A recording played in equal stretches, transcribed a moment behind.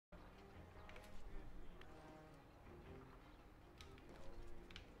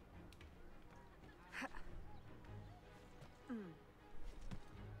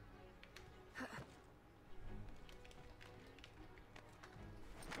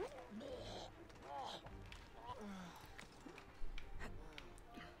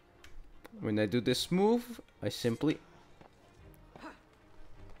When I do this move, I simply...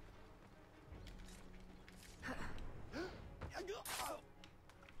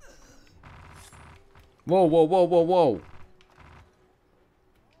 Whoa, whoa, whoa, whoa, whoa!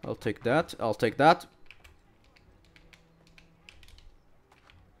 I'll take that, I'll take that.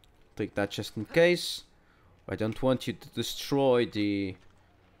 Take that just in case. I don't want you to destroy the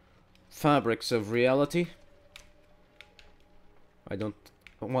fabrics of reality. I don't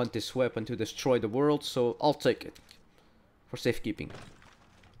want this weapon to destroy the world, so I'll take it. For safekeeping.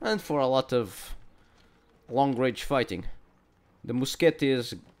 And for a lot of long-range fighting. The musket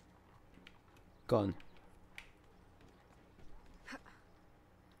is gone.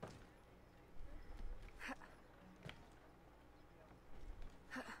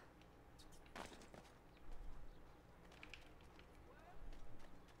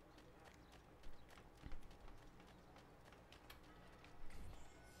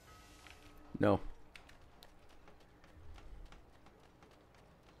 No.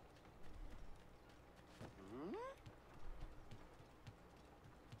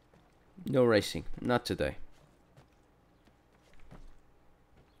 No racing. Not today.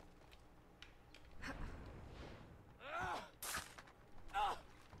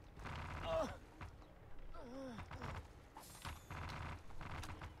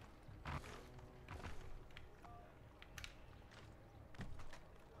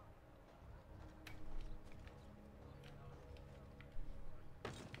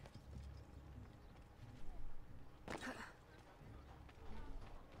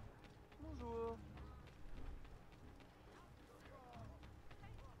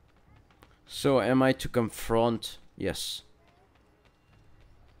 So, am I to confront? Yes.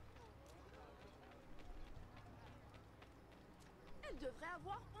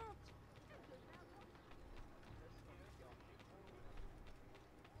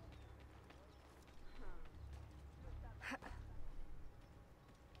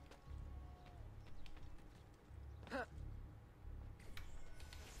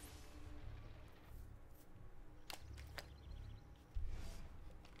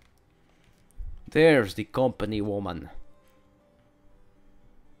 There's the company woman.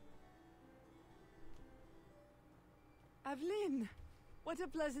 Aveline, what a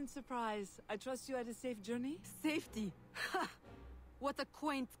pleasant surprise. I trust you had a safe journey? Safety? Ha! What a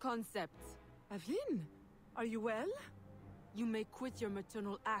quaint concept. Aveline, are you well? You may quit your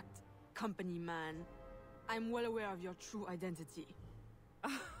maternal act, company man. I'm well aware of your true identity.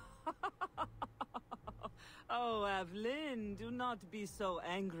 Oh, Aveline, do not be so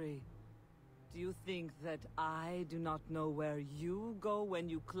angry. Do you think that I do not know where you go when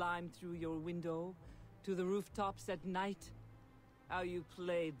you climb through your window to the rooftops at night? How you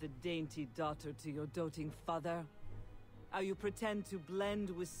played the dainty daughter to your doting father? How you pretend to blend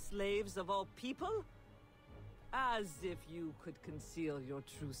with slaves of all people? As if you could conceal your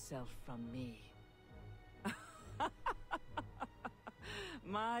true self from me.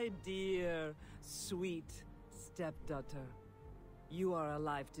 My dear, sweet stepdaughter. You are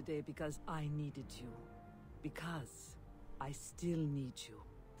alive today because I needed you. Because I still need you.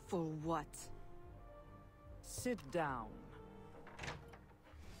 For what? Sit down.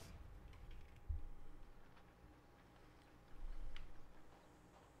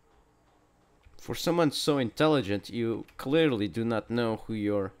 For someone so intelligent, you clearly do not know who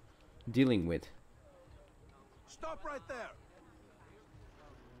you're dealing with. Stop right there!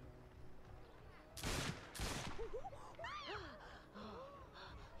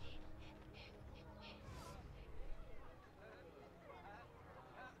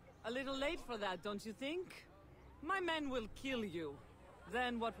 A little late for that, don't you think? My men will kill you.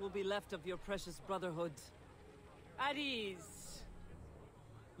 Then what will be left of your precious brotherhood? At ease.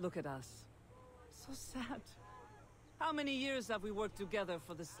 Look at us. So sad. How many years have we worked together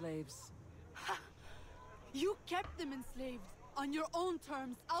for the slaves? You kept them enslaved, on your own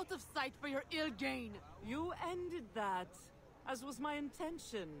terms, out of sight for your ill gain. You ended that, as was my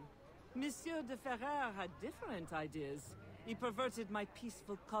intention. Monsieur de Ferrer had different ideas. He perverted my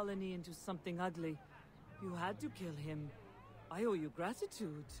peaceful colony into something ugly. You had to kill him. I owe you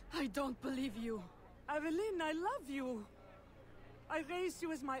gratitude. I don't believe you. Aveline, I love you. I raised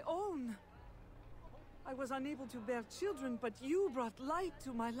you as my own. I was unable to bear children, but you brought light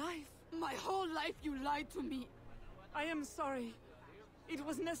to my life. My whole life you lied to me. I am sorry. It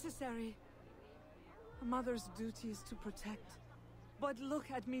was necessary. A mother's duty is to protect. But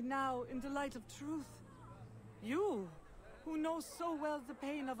look at me now in the light of truth. You, who knows so well the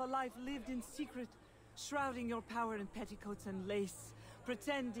pain of a life lived in secret, shrouding your power in petticoats and lace,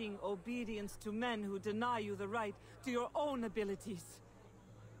 pretending obedience to men who deny you the right to your own abilities.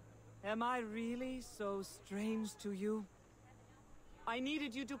 Am I really so strange to you? I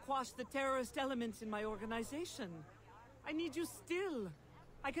needed you to quash the terrorist elements in my organization. I need you still.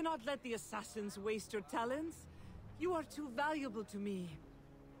 I cannot let the assassins waste your talents. You are too valuable to me.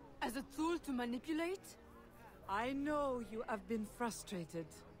 As a tool to manipulate? I know you have been frustrated.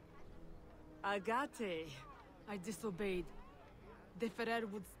 Agate. I disobeyed. De Ferrer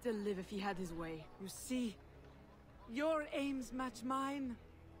would still live if he had his way. You see, your aims match mine.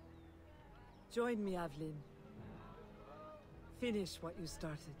 Join me, Avlin. Finish what you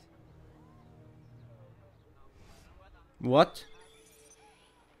started. What?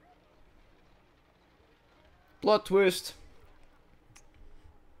 Plot twist.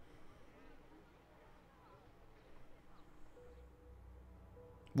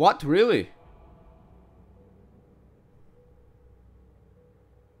 What? Really?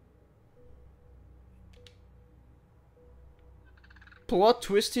 Plot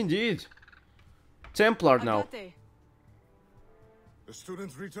twist indeed. Templar now. Agate, The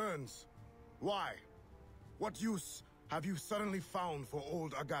student returns. Why? What use have you suddenly found for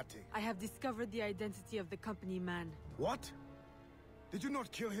old Agate? I have discovered the identity of the company man. What? Did you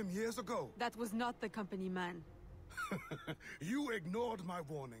not kill him years ago? That was not the company man. You ignored my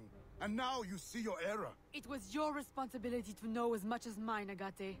warning, and now you see your error. It was your responsibility to know as much as mine,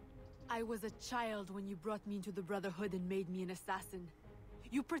 Agate. I was a child when you brought me into the Brotherhood and made me an assassin.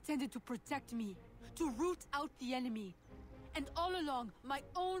 You pretended to protect me, to root out the enemy. And all along, my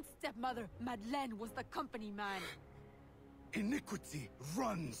own stepmother, Madeleine, was the company man. Iniquity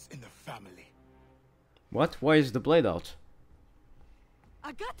runs in the family. What? Why is the blade out?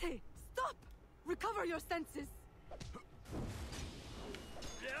 Agate, stop! Recover your senses!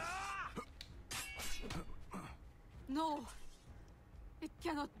 No, it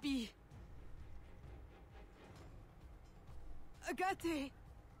cannot be. Agate,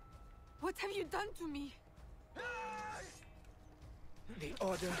 what have you done to me? The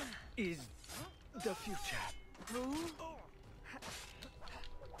Order is the future. Who?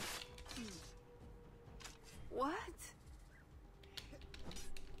 What?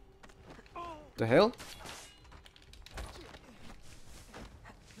 The hell?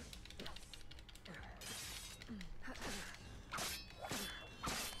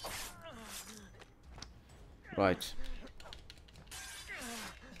 Right.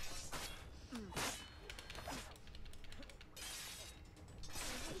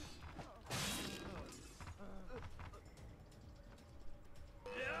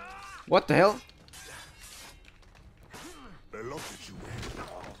 What the hell? The look that you wear,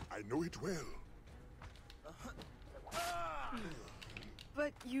 I know it well.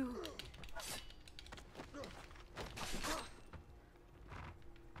 But you...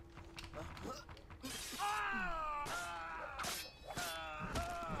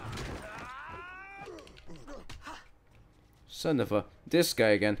 Son of a... This guy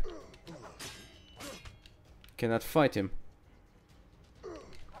again. Cannot fight him.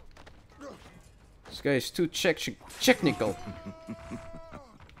 This guy is too technical.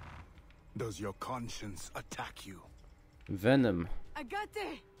 Does your conscience attack you? Venom.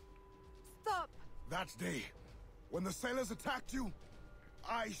 Agate! Stop! That day, when the sailors attacked you,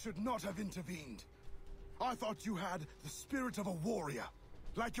 I should not have intervened. I thought you had the spirit of a warrior,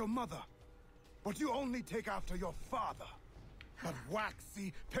 like your mother. But you only take after your father, that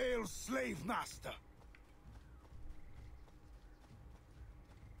waxy, pale slave master.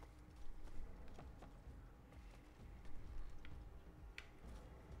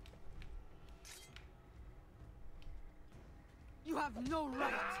 You have no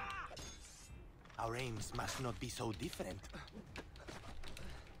right! Our aims must not be so different.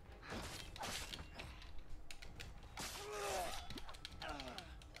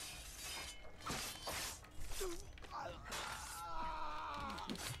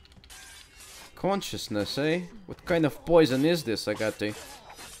 Consciousness, eh? What kind of poison is this, Agate?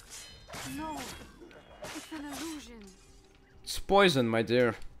 No, it's an illusion. It's poison, my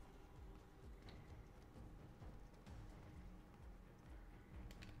dear.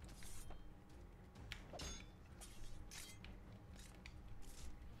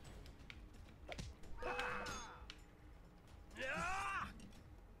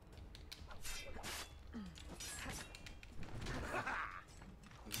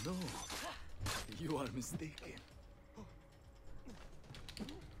 No, you are mistaken.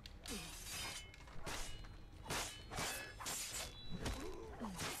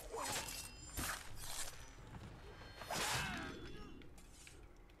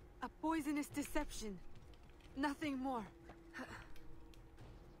 A poisonous deception. Nothing more.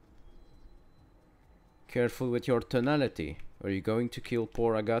 Careful with your tonality. Are you going to kill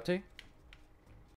poor Agate?